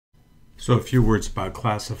So a few words about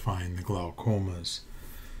classifying the glaucomas.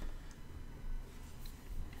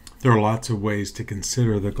 There are lots of ways to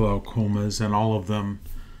consider the glaucomas, and all of them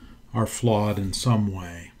are flawed in some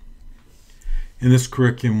way. In this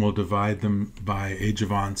curriculum, we'll divide them by age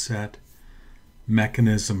of onset,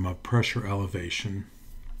 mechanism of pressure elevation,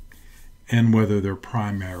 and whether they're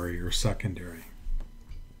primary or secondary.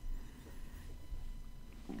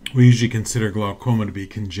 We usually consider glaucoma to be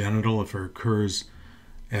congenital if it occurs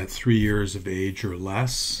at 3 years of age or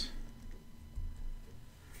less,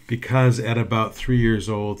 because at about 3 years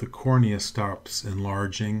old, the cornea stops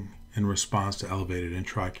enlarging in response to elevated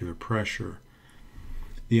intraocular pressure.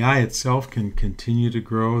 The eye itself can continue to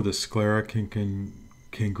grow. The sclera can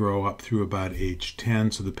grow up through about age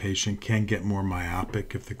 10, so the patient can get more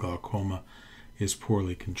myopic if the glaucoma is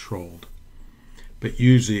poorly controlled. But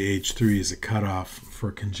usually age 3 is a cutoff for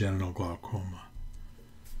congenital glaucoma.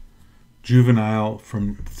 Juvenile,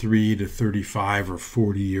 from 3 to 35 or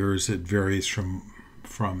 40 years, it varies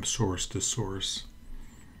from source to source.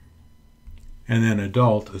 And then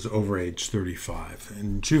adult is over age 35.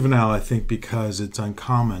 And juvenile, I think, because it's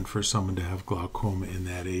uncommon for someone to have glaucoma in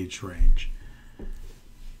that age range.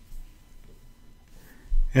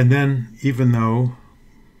 And then, even though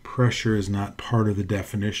pressure is not part of the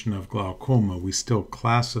definition of glaucoma, we still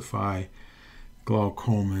classify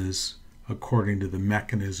glaucomas according to the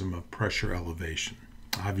mechanism of pressure elevation.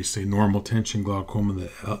 Obviously, normal tension glaucoma,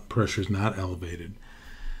 the pressure is not elevated.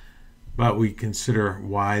 But we consider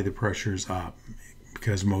why the pressure is up,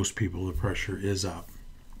 because most people the pressure is up.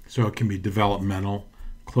 So it can be developmental,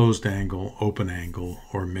 closed angle, open angle,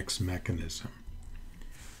 or mixed mechanism.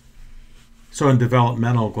 So in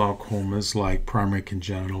developmental glaucomas like primary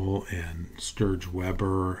congenital and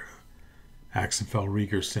Sturge-Weber,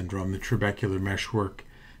 Axenfeld-Rieger syndrome, the trabecular meshwork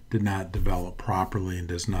did not develop properly and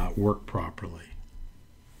does not work properly.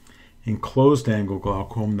 In closed angle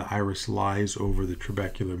glaucoma, the iris lies over the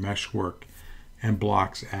trabecular meshwork and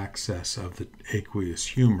blocks access of the aqueous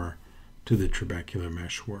humor to the trabecular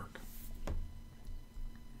meshwork.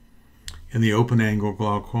 In the open angle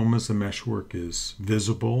glaucomas, the meshwork is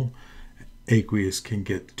visible. Aqueous can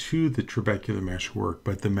get to the trabecular meshwork,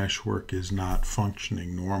 but the meshwork is not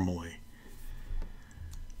functioning normally.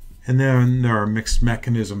 And then there are mixed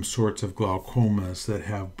mechanism sorts of glaucomas that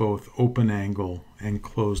have both open angle and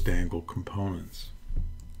closed angle components.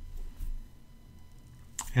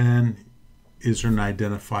 And is there an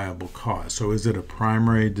identifiable cause? So is it a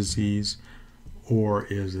primary disease or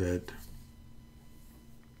is it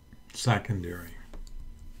secondary?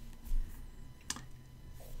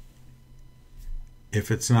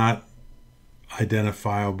 If it's not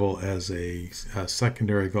identifiable as a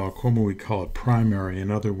secondary glaucoma, we call it primary. In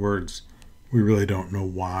other words, we really don't know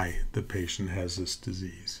why the patient has this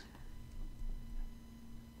disease.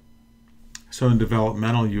 So in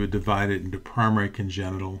developmental, you would divide it into primary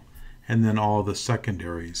congenital and then all the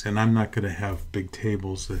secondaries. And I'm not going to have big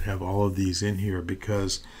tables that have all of these in here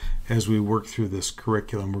because as we work through this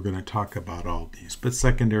curriculum, we're going to talk about all these. But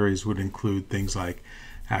secondaries would include things like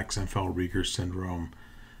Axenfeld-Rieger syndrome,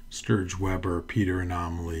 Sturge-Weber, Peter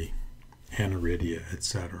anomaly, aniridia,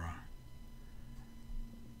 etc.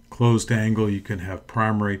 Closed angle, you can have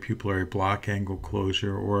primary pupillary block angle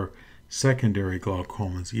closure or secondary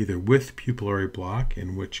glaucomas, either with pupillary block,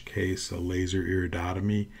 in which case a laser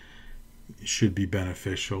iridotomy should be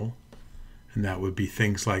beneficial, and that would be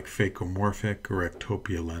things like phacomorphic or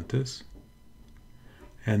ectopia lentis,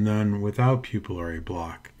 and then without pupillary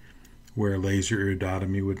block, where laser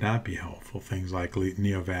iridotomy would not be helpful, things like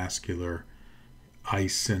neovascular,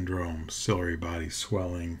 ICE syndrome, ciliary body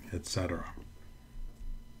swelling, etc.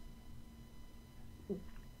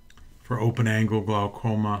 For open angle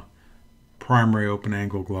glaucoma, primary open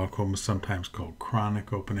angle glaucoma, sometimes called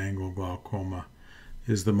chronic open angle glaucoma,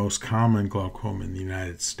 is the most common glaucoma in the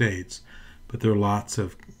United States, but there are lots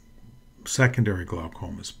of secondary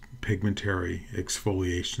glaucomas, pigmentary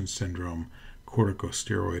exfoliation syndrome,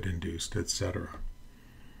 corticosteroid-induced, etc.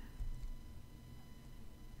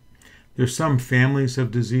 There's some families of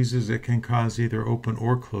diseases that can cause either open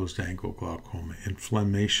or closed angle glaucoma.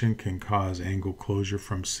 Inflammation can cause angle closure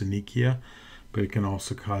from synechia, but it can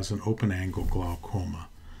also cause an open angle glaucoma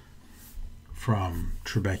from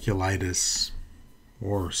trabeculitis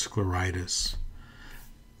or scleritis.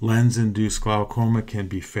 Lens-induced glaucoma can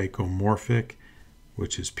be phacomorphic,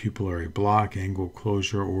 which is pupillary block, angle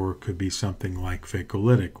closure, or it could be something like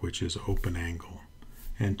phacolytic, which is open angle.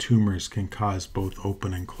 And tumors can cause both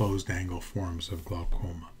open and closed angle forms of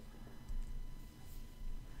glaucoma.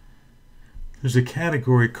 There's a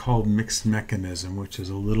category called mixed mechanism, which is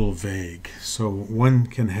a little vague. So one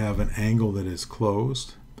can have an angle that is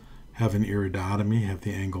closed, have an iridotomy, have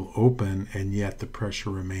the angle open, and yet the pressure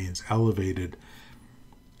remains elevated.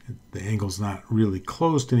 The angle's not really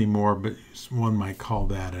closed anymore, but one might call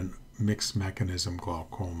that a mixed mechanism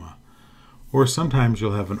glaucoma. Or sometimes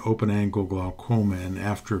you'll have an open angle glaucoma and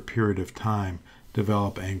after a period of time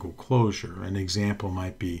develop angle closure. An example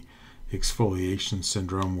might be exfoliation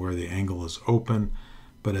syndrome, where the angle is open,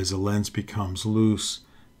 but as the lens becomes loose,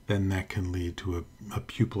 then that can lead to a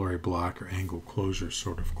pupillary block or angle closure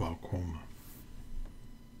sort of glaucoma.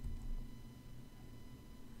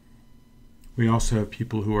 We also have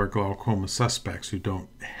people who are glaucoma suspects who don't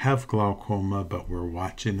have glaucoma, but we're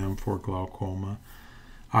watching them for glaucoma.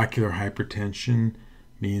 Ocular hypertension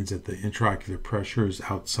means that the intraocular pressure is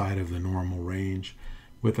outside of the normal range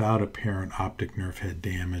without apparent optic nerve head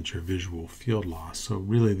damage or visual field loss. So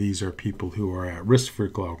really these are people who are at risk for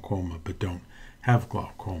glaucoma but don't have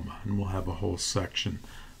glaucoma, and we'll have a whole section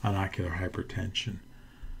on ocular hypertension.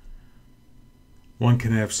 One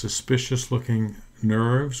can have suspicious looking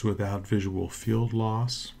nerves without visual field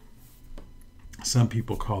loss. Some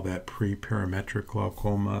people call that pre-parametric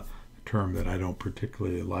glaucoma, a term that I don't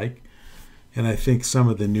particularly like. And I think some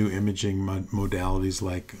of the new imaging modalities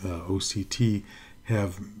like OCT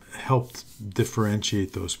have helped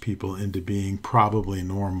differentiate those people into being probably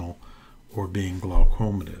normal or being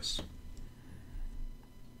glaucomatous.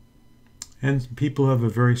 And people who have a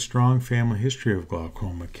very strong family history of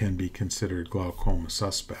glaucoma can be considered glaucoma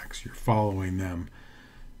suspects. You're following them,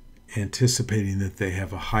 anticipating that they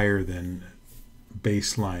have a higher than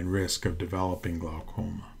baseline risk of developing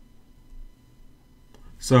glaucoma.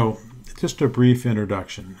 So, just a brief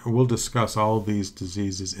introduction. We'll discuss all of these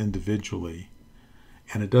diseases individually,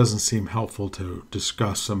 and it doesn't seem helpful to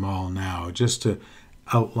discuss them all now, just to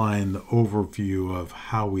outline the overview of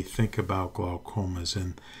how we think about glaucomas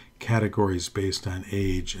in categories based on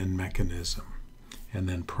age and mechanism, and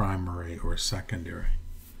then primary or secondary.